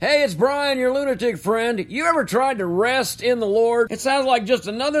Hey, it's Brian, your lunatic friend. You ever tried to rest in the Lord? It sounds like just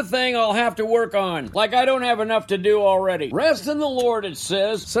another thing I'll have to work on. Like I don't have enough to do already. Rest in the Lord, it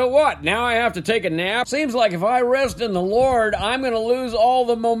says. So what? Now I have to take a nap? Seems like if I rest in the Lord, I'm going to lose all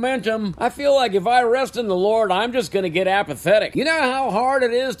the momentum. I feel like if I rest in the Lord, I'm just going to get apathetic. You know how hard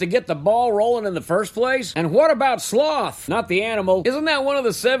it is to get the ball rolling in the first place? And what about sloth? Not the animal. Isn't that one of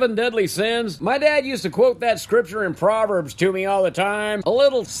the 7 deadly sins? My dad used to quote that scripture in Proverbs to me all the time. A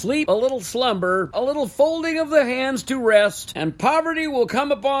little sleep, a little slumber, a little folding of the hands to rest, and poverty will come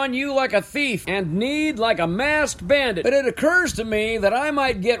upon you like a thief, and need like a masked bandit. But it occurs to me that I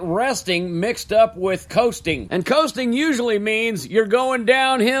might get resting mixed up with coasting. And coasting usually means you're going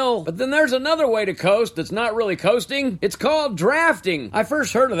downhill. But then there's another way to coast that's not really coasting. It's called drafting. I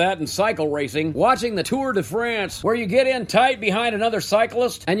first heard of that in cycle racing, watching the Tour de France, where you get in tight behind another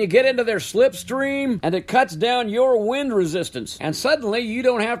cyclist, and you get into their slipstream, and it cuts down your wind resistance. And suddenly you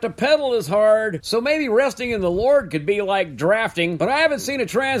don't have to pedal as hard. So maybe resting in the Lord could be like drafting, but I haven't seen a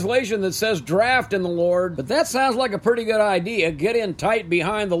translation that says draft in the Lord. But that sounds like a pretty good idea. Get in tight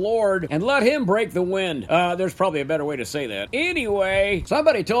behind the Lord and let him break the wind. There's probably a better way to say that. Anyway,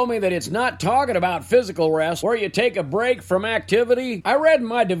 somebody told me that it's not talking about physical rest, where you take a break from activity. I read in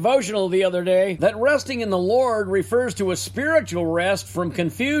my devotional the other day that resting in the Lord refers to a spiritual rest from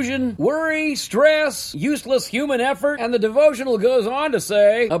confusion, worry, stress, useless human effort, and the devotional goes on to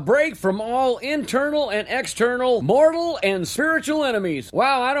say, a break from all internal and external, mortal and spiritual enemies.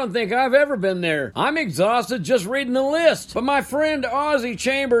 Wow, I don't think I've ever been there. I'm exhausted just reading the list. But my friend Ozzie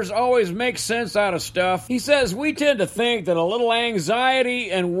Chambers always makes sense out of stuff. He says we tend to think that a little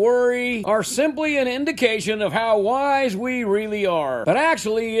anxiety and worry are simply an indication of how wise we really are. But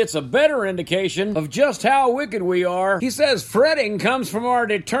actually, it's a better indication of just how wicked we are. He says fretting comes from our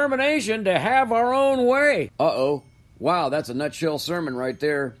determination to have our own way. Uh-oh. Wow, that's a nutshell sermon right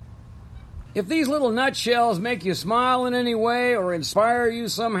there. If these little nutshells make you smile in any way or inspire you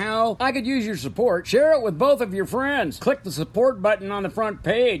somehow, I could use your support. Share it with both of your friends. Click the support button on the front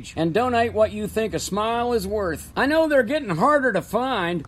page and donate what you think a smile is worth. I know they're getting harder to find,